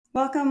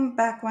Welcome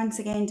back once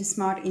again to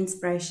Smart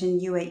Inspiration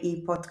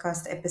UAE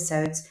podcast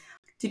episodes.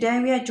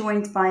 Today we are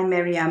joined by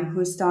Miriam,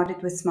 who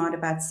started with Smart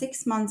about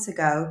 6 months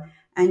ago,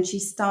 and she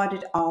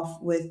started off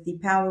with the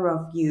power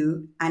of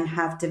you and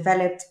have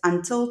developed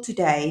until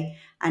today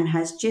and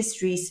has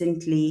just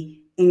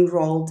recently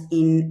enrolled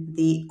in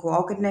the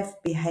cognitive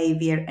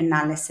behavior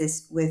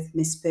analysis with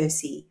Miss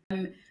Percy.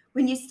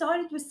 When you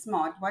started with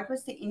Smart, what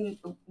was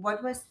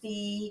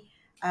the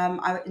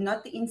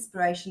not the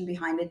inspiration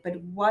behind it, but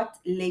what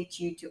led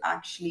you to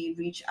actually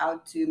reach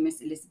out to Miss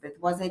Elizabeth?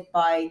 Was it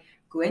by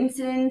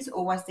coincidence,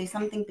 or was there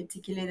something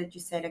particular that you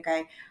said,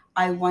 okay,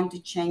 I want to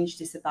change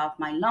this about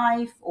my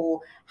life?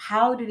 Or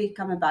how did it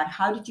come about?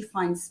 How did you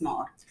find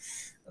Smart?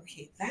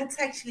 Okay, that's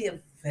actually a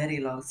very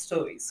long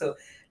story. So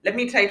let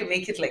me try to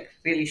make it like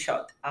really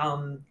short.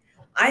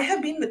 I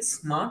have been with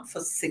Smart for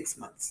 6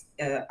 months.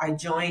 I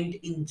joined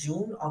in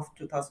June of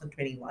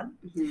 2021.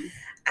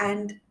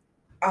 And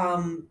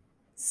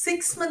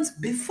 6 months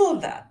before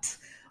that,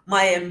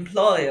 my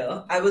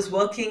employer, I was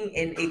working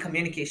in a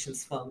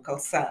communications firm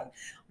called Sal.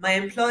 My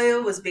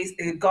employer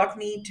got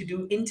me to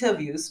do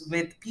interviews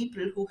with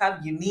people who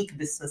have unique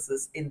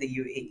businesses in the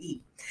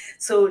UAE.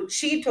 So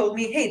she told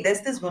me, hey,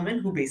 there's this woman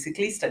who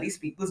basically studies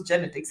people's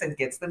genetics and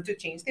gets them to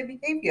change their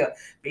behavior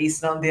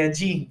based on their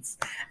genes.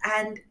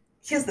 And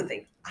here's the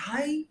thing,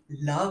 I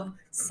love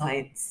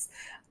science.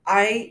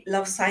 I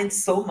love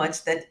science so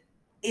much that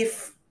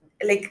if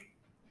like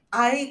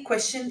I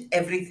question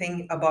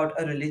everything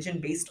about a religion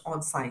based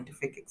on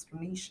scientific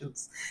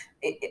explanations.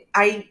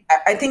 I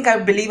think I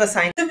believe a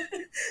science.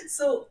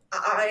 So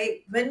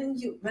when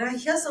I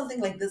hear something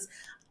like this,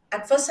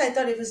 at first I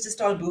thought it was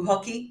just all boo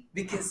hockey,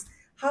 because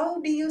how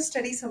do you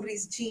study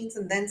somebody's genes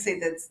and then say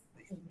that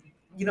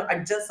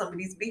adjust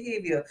somebody's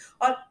behavior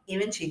or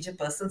even change a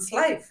person's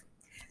life?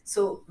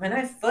 So when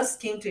I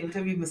first came to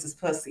interview Mrs.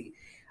 Percy,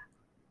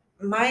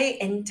 my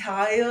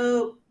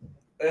entire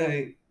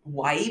uh,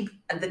 vibe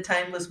at the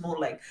time was more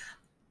like,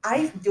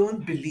 I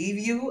don't believe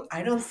you.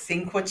 I don't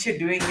think what you're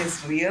doing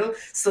is real.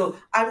 So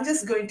I'm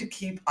just going to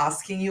keep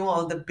asking you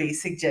all the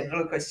basic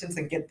general questions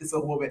and get this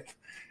over with.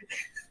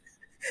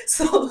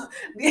 So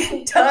the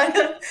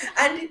entire,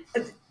 and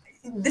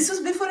this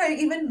was before I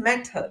even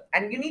met her.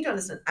 And you need to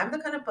understand, I'm the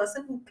kind of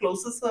person who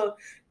closes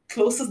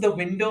the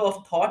window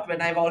of thought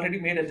when I've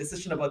already made a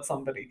decision about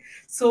somebody.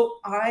 So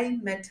I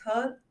met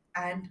her,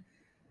 and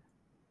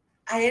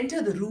I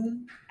enter the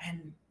room,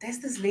 and there's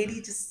this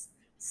lady just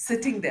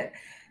sitting there.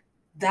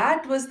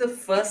 That was the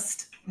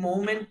first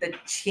moment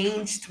that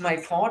changed my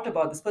thought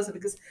about this person,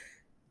 because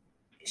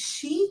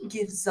she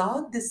gives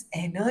out this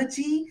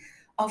energy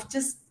of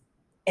just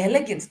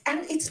elegance,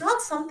 and it's not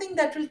something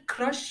that will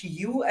crush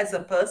you as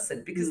a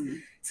person, because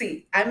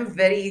see, I'm a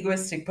very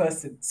egoistic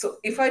person. So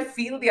if I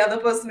feel the other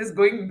person is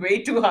going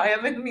way too higher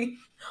than me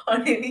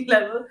on any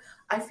level,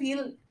 I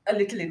feel a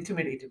little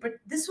intimidated. But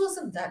this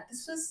wasn't that.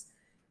 This was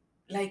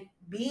like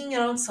being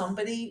around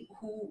somebody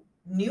who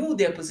knew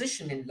their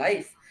position in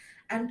life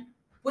and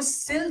was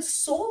still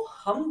so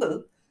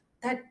humble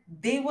that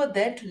they were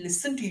there to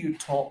listen to you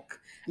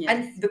talk. Yes.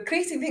 And the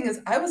crazy thing is,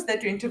 I was there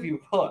to interview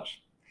her.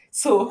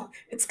 So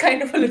it's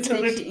kind of a little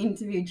She bit,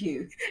 interviewed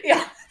you.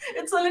 yeah,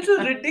 it's a little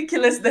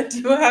ridiculous that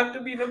you have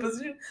to be in a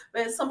position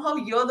where somehow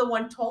you're the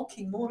one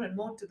talking more and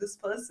more to this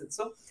person.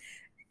 So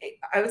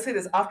I would say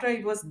this, after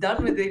I was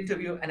done with the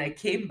interview and I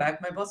came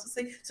back, my boss was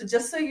saying, so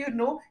just so you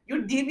know,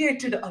 you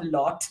deviated a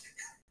lot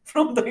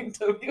from the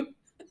interview.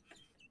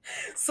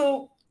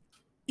 So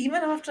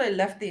even after I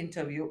left the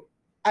interview,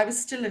 I was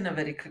still in a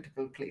very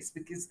critical place,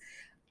 because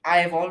I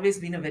have always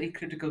been a very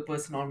critical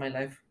person all my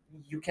life.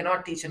 You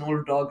cannot teach an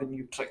old dog a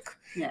new trick.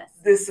 Yes.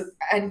 This,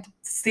 and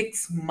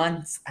 6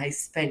 months I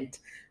spent,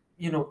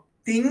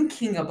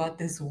 thinking about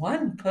this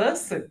one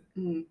person.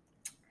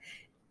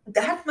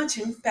 That much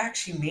impact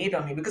she made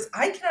on me, because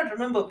I cannot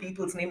remember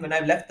people's name when I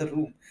left the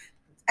room.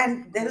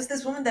 And there was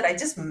this woman that I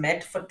just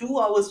met for 2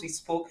 hours. We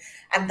spoke,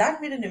 and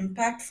that made an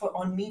impact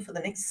on me for the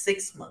next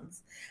 6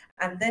 months.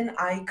 And then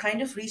I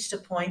kind of reached a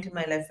point in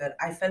my life where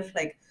I felt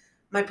like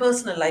my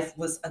personal life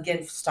was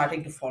again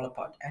starting to fall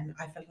apart, and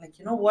I felt like,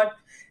 you know what,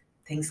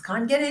 things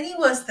can't get any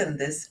worse than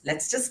this.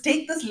 Let's just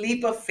take this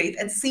leap of faith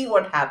and see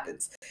what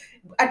happens.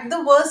 At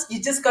the worst,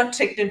 you just got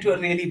tricked into a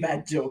really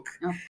bad joke.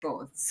 Of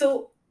course.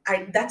 So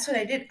that's what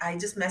I did. I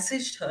just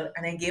messaged her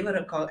and I gave her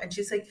a call, and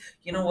she's like,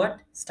 you know what?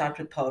 Start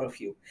with Power of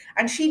You.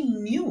 And she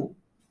knew.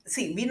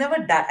 See, we never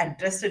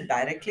addressed it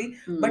directly,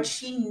 but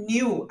she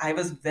knew I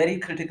was very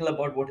critical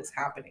about what is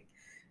happening.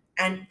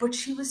 But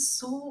she was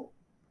so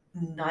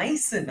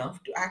nice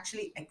enough to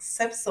actually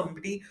accept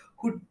somebody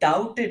who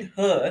doubted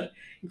her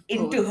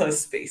into her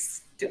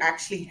space to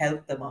actually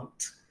help them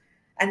out.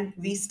 And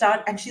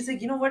she's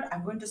like, you know what,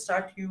 I'm going to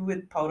start you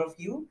with Power of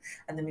You,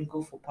 and then we'll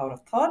go for Power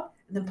of Thought,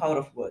 and then Power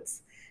of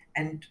Words.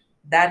 And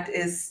that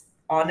is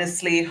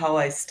honestly how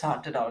I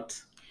started out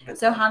with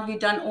So them. have you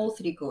done all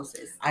three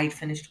courses? I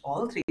finished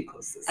all three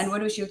courses. And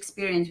what was your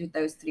experience with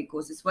those three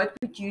courses? What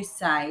would you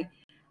say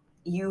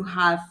you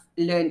have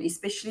learned,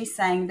 especially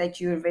saying that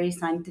you're a very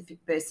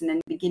scientific person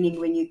and beginning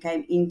when you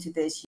came into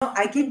this?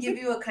 I can give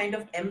you a kind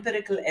of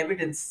empirical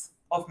evidence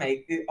of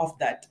my of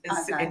that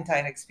Okay.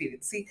 entire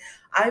experience. See,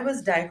 I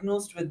was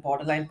diagnosed with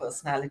borderline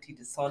personality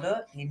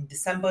disorder in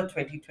December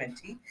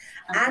 2020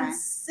 and Okay.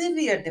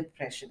 severe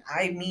depression.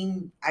 I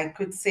mean, I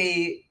could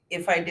say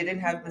if I didn't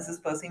have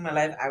Mrs. Percy in my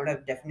life, I would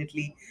have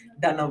definitely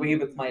done away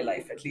with my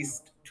life, at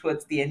least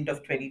towards the end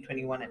of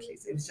 2021 at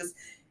least. It was just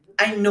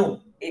I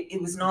know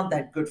it was not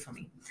that good for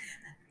me.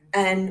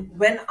 And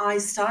when I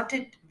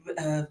started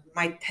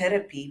my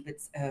therapy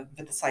with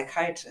a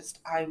psychiatrist,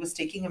 I was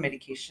taking a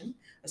medication.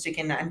 I was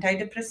taking an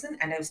antidepressant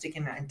and I was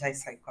taking an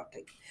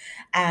antipsychotic.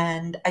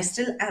 And I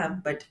still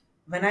am, but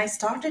when I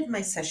started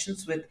my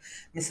sessions with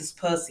Mrs.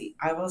 Percy,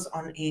 I was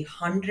on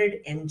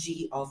 100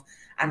 mg of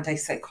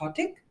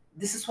antipsychotic.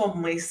 This is for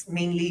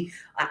mainly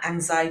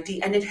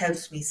anxiety, and it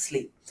helps me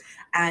sleep.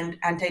 And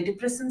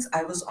antidepressants,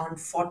 I was on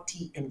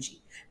 40 mg.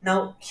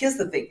 Now, here's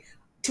the thing.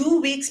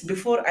 2 weeks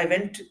before I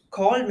went to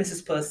call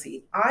Mrs.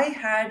 Percy, I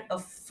had a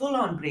full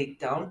on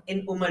breakdown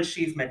in Umal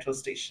Sharif metro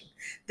station.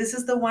 This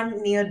is the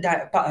one near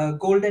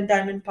Golden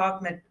Diamond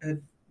Park.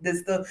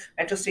 There's the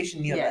metro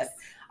station near that. Yes.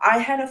 I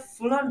had a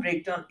full on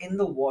breakdown in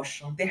the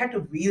washroom. They had to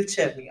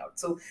wheelchair me out.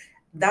 So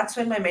that's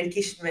when my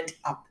medication went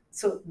up.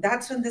 So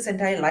that's when this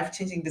entire life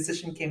changing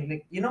decision came.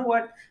 Like, you know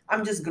what?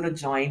 I'm just going to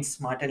join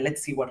Smart and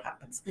let's see what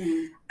happens.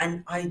 Mm.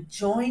 And I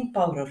joined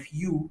Power of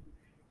You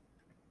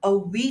a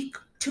week,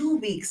 2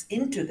 weeks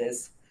into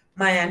this,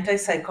 my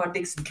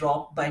antipsychotics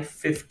dropped by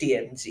 50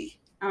 mg.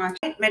 Oh,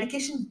 My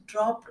medication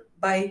dropped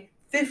by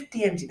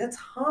 50 mg. That's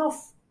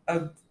half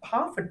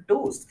a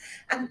dose.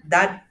 And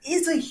that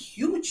is a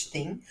huge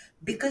thing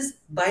because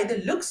by the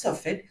looks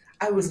of it,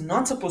 I was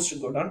not supposed to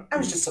go down. I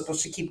was just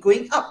supposed to keep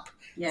going up.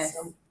 yes.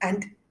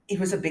 And it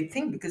was a big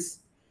thing because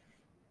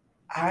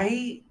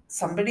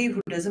somebody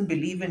who doesn't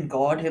believe in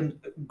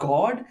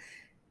God,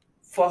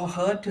 for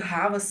her to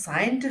have a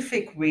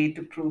scientific way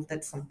to prove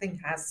that something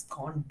has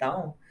gone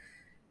down,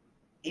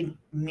 it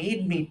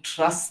made me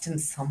trust in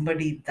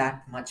somebody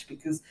that much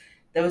because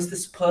there was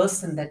this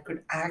person that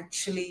could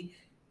actually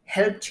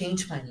help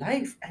change my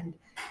life. And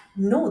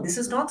no, this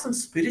is not some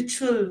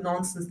spiritual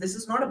nonsense. This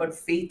is not about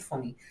faith for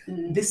me.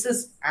 Mm. This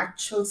is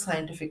actual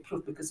scientific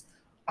proof because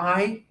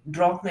I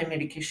dropped my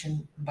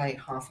medication by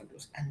half a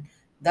dose. And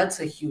that's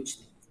a huge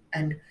thing.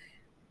 And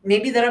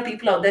maybe there are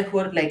people out there who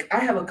are like, I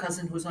have a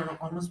cousin who's on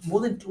almost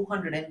more than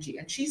 200 mg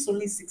and she's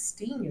only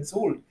 16 years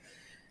old.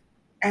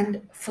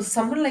 And for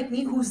someone like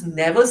me who's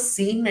never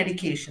seen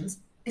medications,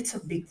 it's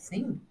a big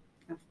thing.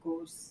 Of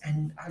course.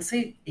 And I'll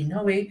say, in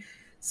a way,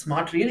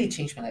 Smart really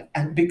changed my life.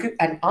 And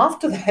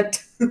after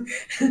that,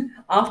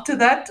 after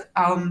that,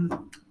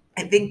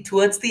 I think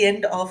towards the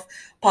end of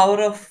Power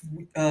of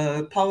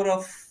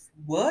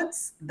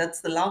Words,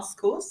 that's the last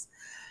course,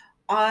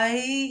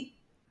 I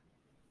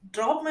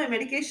dropped my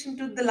medication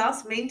to the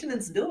last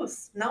maintenance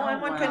dose. Now Oh,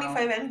 I'm on wow.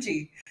 25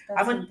 mg.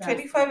 That's I'm on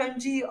fantastic. 25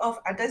 mg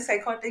of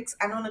antipsychotics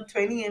and on a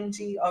 20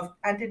 mg of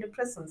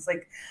antidepressants.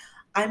 Like,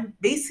 I'm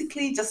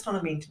basically just on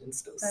a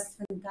maintenance dose. That's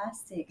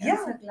fantastic. I'm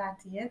Yeah. so glad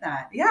to hear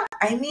that. Yeah,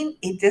 I mean,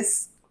 it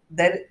is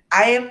that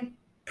I am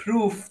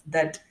proof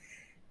that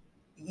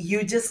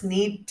you just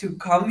need to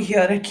come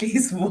here at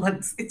least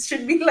once. It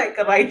should be like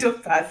a rite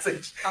of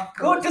passage. Of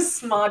Go course. to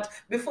Smart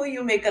before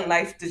you make a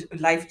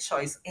life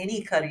choice,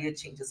 any career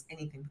changes,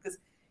 anything, because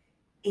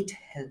it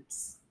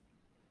helps.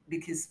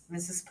 Because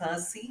Mrs.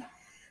 Percy,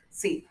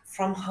 see,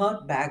 from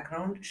her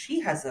background, she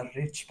has a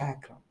rich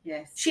background.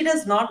 Yes. She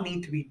does not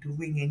need to be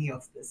doing any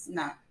of this.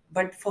 No.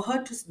 But for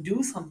her to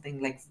do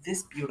something like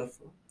this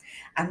beautiful,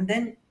 and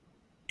then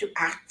to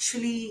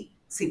actually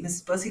see,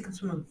 Mrs. Percy comes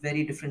from a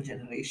very different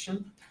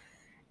generation.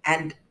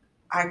 And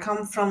I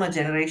come from a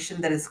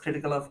generation that is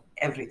critical of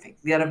everything.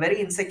 We are a very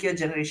insecure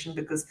generation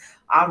because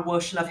our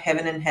version of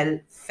heaven and hell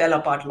fell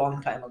apart long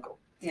time ago.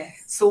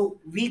 Yes. So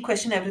we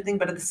question everything,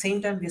 but at the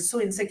same time, we're so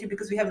insecure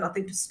because we have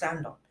nothing to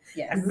stand on.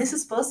 Yes. And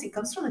Mrs. Percy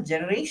comes from a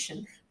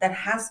generation that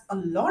has a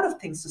lot of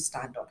things to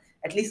stand on,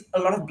 at least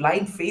a lot of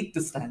blind faith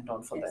to stand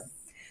on for them.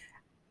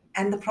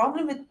 And the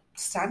problem with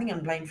standing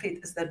on blind faith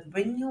is that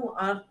when you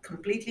are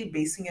completely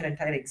basing your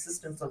entire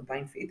existence on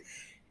blind faith,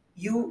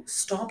 you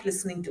stop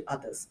listening to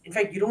others. In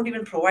fact, you don't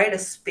even provide a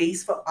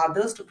space for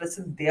others to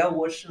present their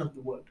version of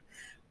the world.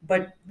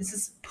 But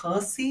Mrs.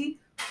 Percy,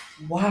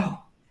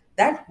 wow,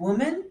 that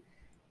woman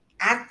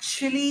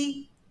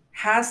actually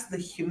has the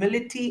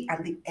humility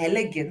and the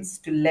elegance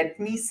to let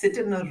me sit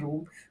in a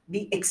room,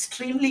 be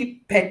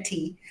extremely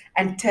petty,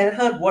 and tell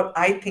her what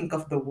I think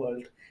of the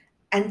world,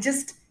 and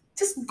just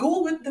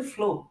go with the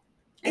flow.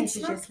 And It's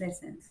she not, just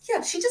listens.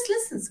 yeah, she just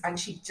listens and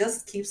she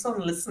just keeps on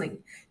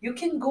listening. You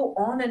can go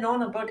on and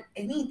on about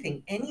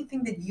anything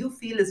that you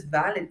feel is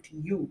valid to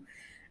you.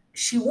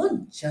 She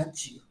won't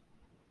judge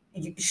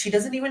you. She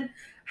doesn't even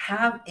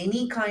have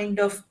any kind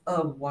of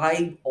a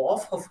vibe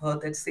off of her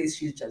that says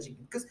she's judging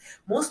you, because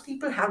most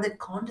people have that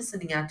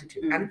condescending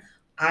attitude. Mm. And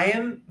I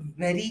am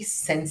very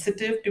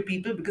sensitive to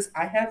people because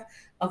I have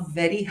a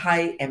very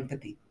high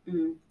empathy.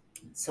 Mm.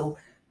 So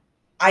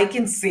I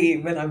can say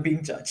when I'm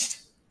being judged.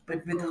 But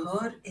Of with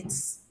course. her,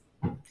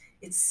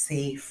 it's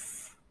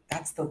safe.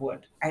 That's the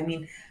word. I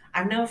mean,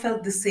 I've never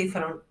felt this safe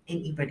around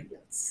anybody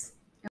else.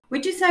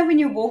 Would you say when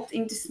you walked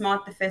into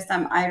Smart the first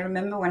time, I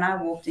remember when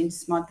I walked into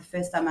Smart the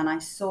first time and I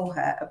saw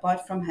her,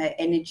 apart from her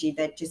energy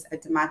that just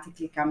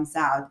automatically comes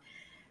out,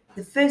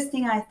 the first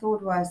thing I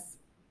thought was,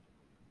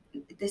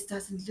 this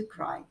doesn't look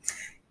right.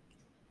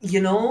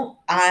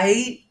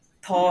 I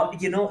thought,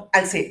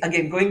 I'll say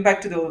again, going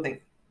back to the whole thing,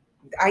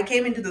 I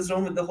came into this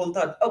room with the whole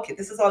thought, okay,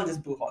 this is all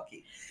just blue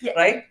hockey, Yeah.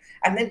 right?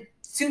 And then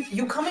so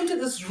you come into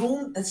this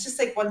room that's just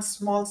like one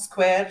small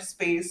square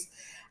space,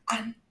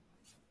 and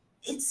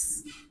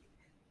it's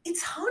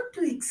it's hard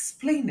to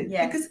explain it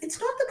Yes. because it's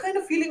not the kind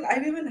of feeling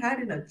I've even had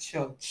in a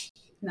church.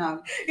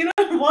 No.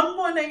 At one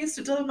point I used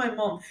to tell my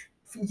mom,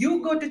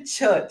 you go to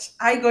church,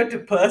 I go to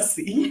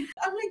Percy.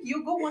 I'm like,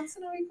 you go once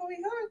in a week over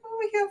here, I go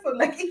over here for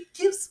like, it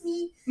gives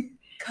me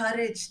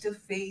courage to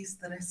face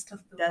the rest of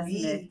the Doesn't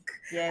it? week.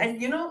 Yes.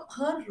 And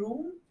her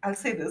room, I'll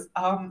say this.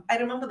 I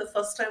remember the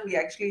first time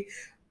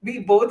we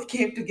both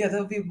came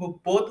together, we were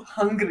both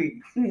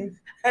hungry. Mm.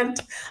 And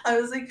I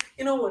was like,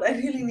 you know what, I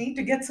really need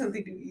to get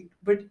something to eat.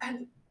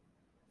 And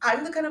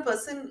I'm the kind of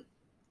person,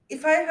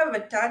 if I have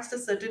attached a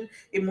certain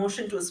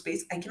emotion to a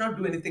space, I cannot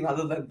do anything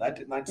other than that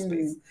in that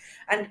space.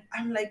 And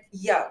I'm like,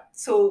 yeah,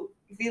 so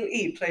we'll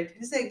eat, right?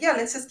 He's like, yeah,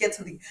 let's just get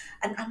something.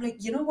 And I'm like,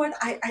 you know what?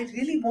 I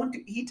really want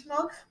to eat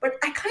now, but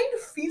I kind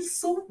of feel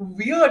so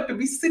weird to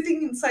be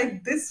sitting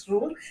inside this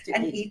room To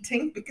and eat.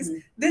 eating because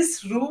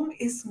this room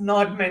is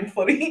not meant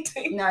for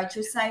eating. No, it's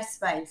your safe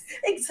space.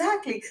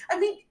 Exactly. I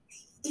mean,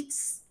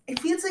 it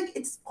feels like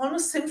it's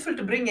almost sinful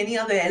to bring any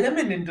other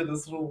element into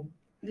this room.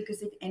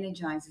 Because it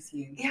energizes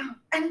you. Yeah.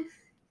 And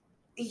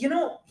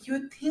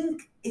you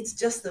think it's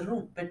just the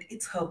room, but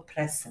it's her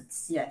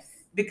presence. Yes.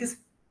 Because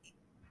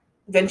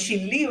when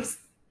she leaves,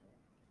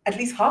 at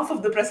least half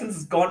of the presence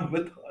is gone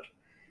with her.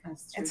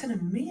 That's true. It's an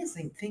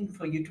amazing thing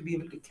for you to be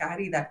able to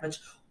carry that much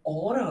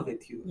aura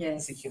with you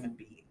Yes. as a human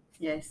being.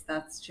 Yes,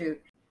 that's true.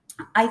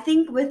 I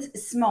think with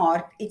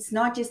Smart, it's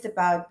not just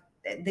about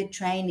the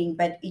training,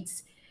 but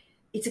it's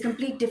a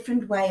complete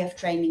different way of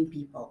training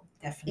people.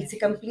 Definitely. It's a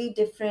complete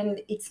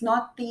different, it's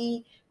not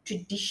the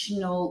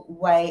traditional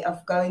way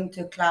of going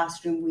to a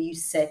classroom where you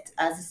sit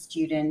as a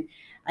student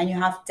and you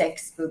have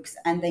textbooks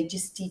and they're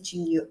just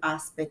teaching you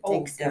aspect Oh,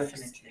 textbooks.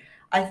 definitely.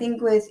 I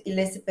think with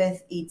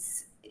Elizabeth,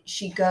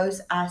 she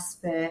goes as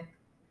per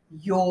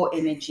your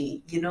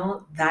energy.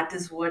 That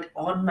is what,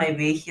 on my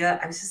way here,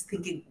 I was just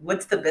thinking,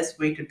 what's the best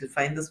way to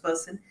define this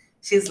person?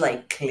 She's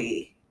like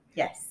clay.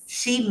 Yes,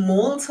 She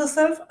molds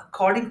herself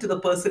according to the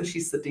person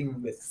she's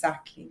sitting with.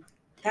 exactly.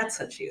 That's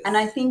what she is. And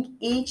I think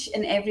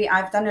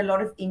I've done a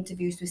lot of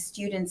interviews with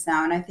students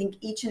now, and I think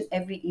each and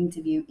every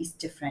interview is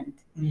different.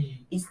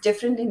 It's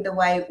different in the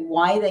way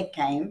why they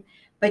came,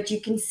 but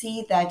you can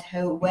see that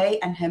her way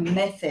and her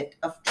method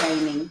of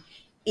training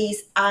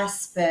is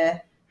as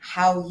per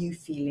how you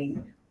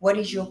feeling. What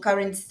is your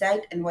current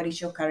state and what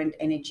is your current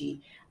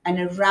energy?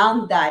 And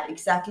around that,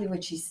 exactly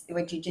what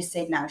you just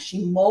said now,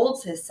 she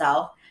molds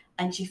herself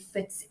and she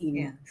fits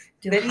in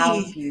to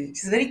help you.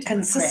 She's very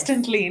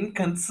consistently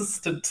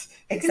inconsistent.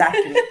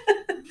 Exactly.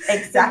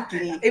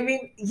 Exactly. I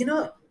mean,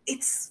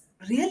 it's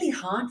really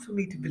hard for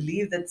me to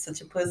believe that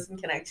such a person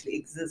can actually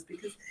exist,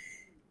 because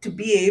to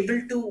be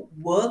able to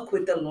work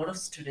with a lot of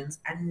students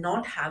and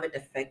not have it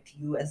affect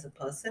you as a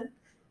person,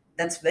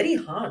 that's very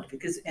hard,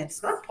 because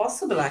it's not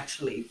possible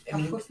actually. I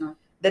Of mean, course not.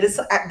 there is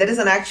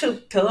an actual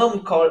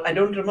term called, I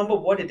don't remember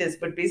what it is,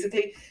 but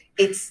basically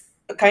it's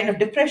a kind of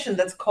depression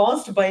that's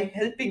caused by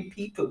helping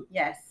people.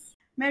 Yes.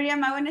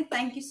 Miriam, I want to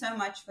thank you so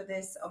much for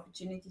this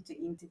opportunity to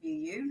interview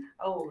you.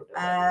 Oh,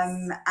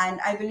 And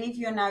I believe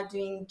you're now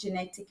doing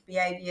genetic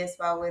behavior as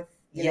well with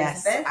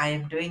yes, Elizabeth. I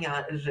am doing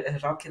a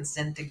Rockins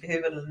genetic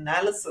behavioral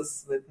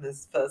analysis with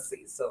Miss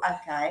Percy. So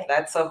Okay.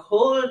 that's a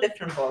whole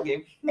different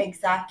ballgame.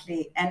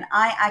 Exactly. And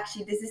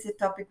this is a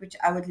topic which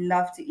I would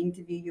love to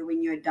interview you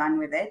when you're done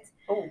with it.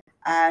 Oh.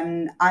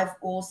 I've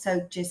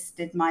also just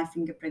did my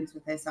fingerprints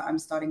with her, so I'm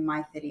starting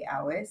my 30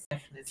 hours.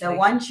 Definitely. So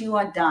once you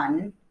are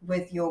done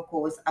with your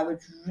course, I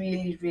would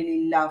really,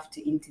 really love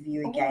to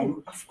interview again.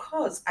 Oh, of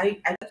course.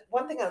 I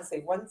one thing I'll say,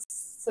 one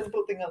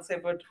simple thing I'll say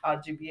about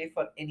RGBA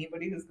for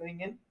anybody who's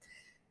going in.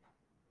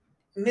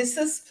 Miss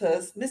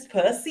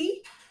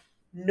Percy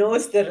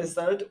knows the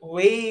result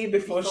way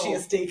before she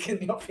has taken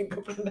your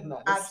fingerprint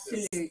analysis.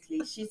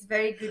 Absolutely. She's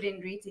very good in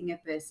reading a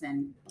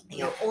person.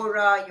 Your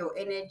aura, your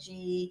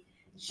energy.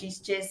 She's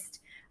just,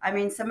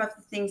 some of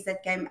the things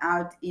that came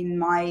out in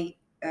my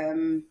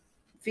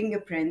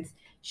fingerprints,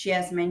 she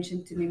has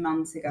mentioned to me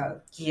months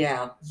ago.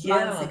 Yeah.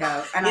 Months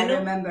ago. And I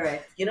remember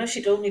it.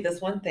 She told me this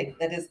one thing,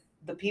 that is,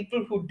 the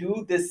people who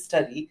do this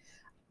study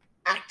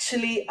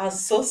actually are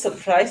so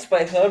surprised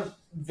by her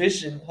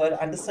vision, her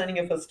understanding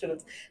of her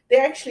students, they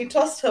actually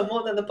trust her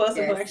more than the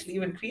person who Yes, actually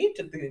even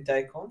created the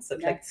entire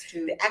concept. Like, that's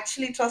true. they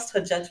actually trust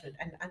her judgment,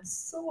 and I'm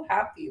so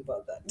happy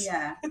about that.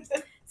 Yeah.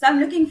 So I'm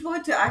looking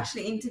forward to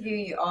actually interview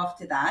you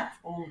after that.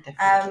 Oh,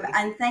 definitely.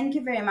 And thank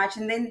you very much.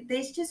 And then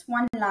there's just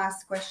one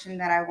last question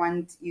that I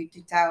want you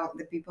to tell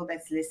the people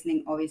that's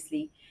listening,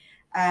 obviously.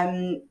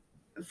 Um,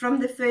 from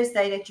the first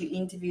day that you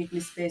interviewed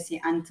Miss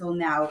Percy until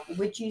now,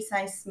 would you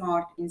say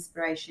Smart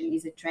Inspiration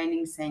is a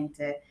training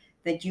center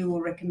that you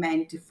will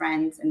recommend to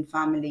friends and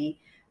family?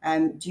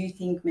 Do you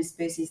think Miss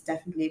Percy is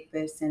definitely a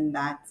person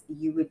that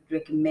you would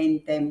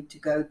recommend them to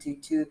go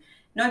to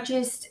not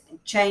just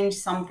change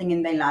something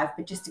in their life,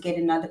 but just to get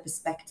another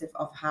perspective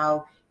of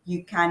how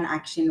you can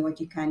action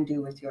what you can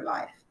do with your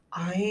life?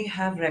 I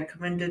have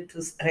recommended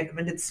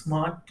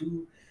Smart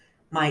to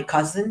my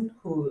cousin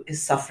who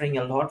is suffering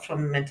a lot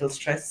from mental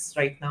stress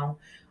right now.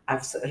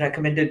 I've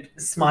recommended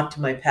Smart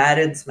to my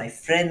parents, my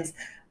friends.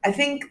 I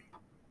think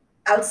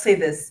I'll say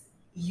this: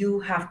 you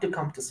have to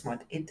come to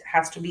Smart. It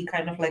has to be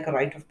kind of like a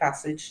rite of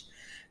passage,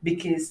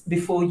 because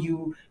before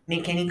you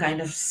make any kind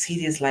of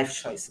serious life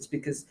choices,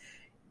 because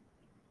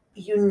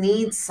you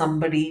need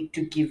somebody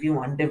to give you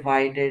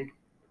undivided,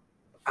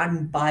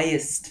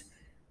 unbiased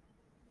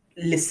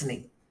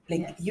listening.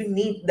 Like, Yes. you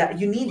need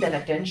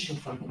that attention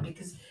from him,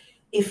 because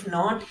if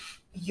not,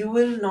 you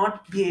will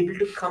not be able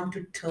to come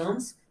to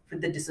terms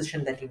with the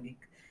decision that you make.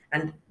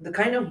 And the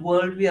kind of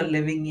world we are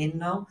living in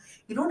now,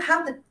 you don't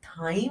have the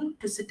time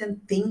to sit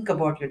and think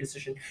about your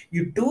decision.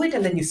 You do it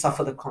and then you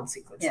suffer the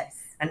consequence.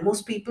 Yes. And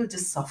most people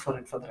just suffer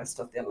it for the rest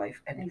of their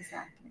life. And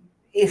Exactly.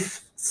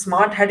 if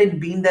Smart hadn't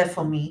been there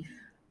for me,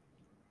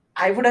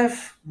 I would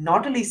have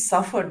not only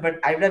suffered, but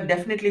I would have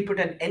definitely put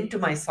an end to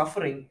my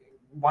suffering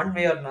one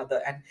way or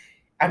another. And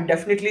I'm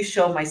definitely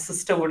sure my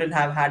sister wouldn't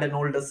have had an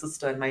older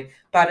sister, and my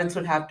parents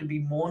would have to be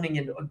mourning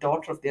a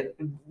daughter of their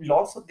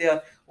loss of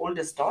their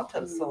oldest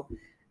daughter. Mm. So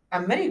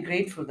I'm very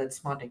grateful that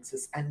Smart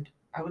exists, and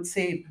I would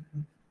say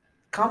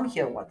come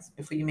here once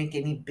before you make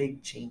any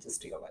big changes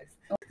to your life.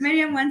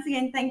 Miriam, once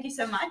again, thank you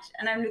so much.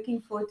 And I'm looking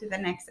forward to the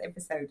next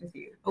episode with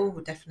you. Oh,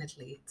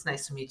 definitely. It's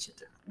nice to meet you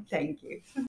too. Thank you.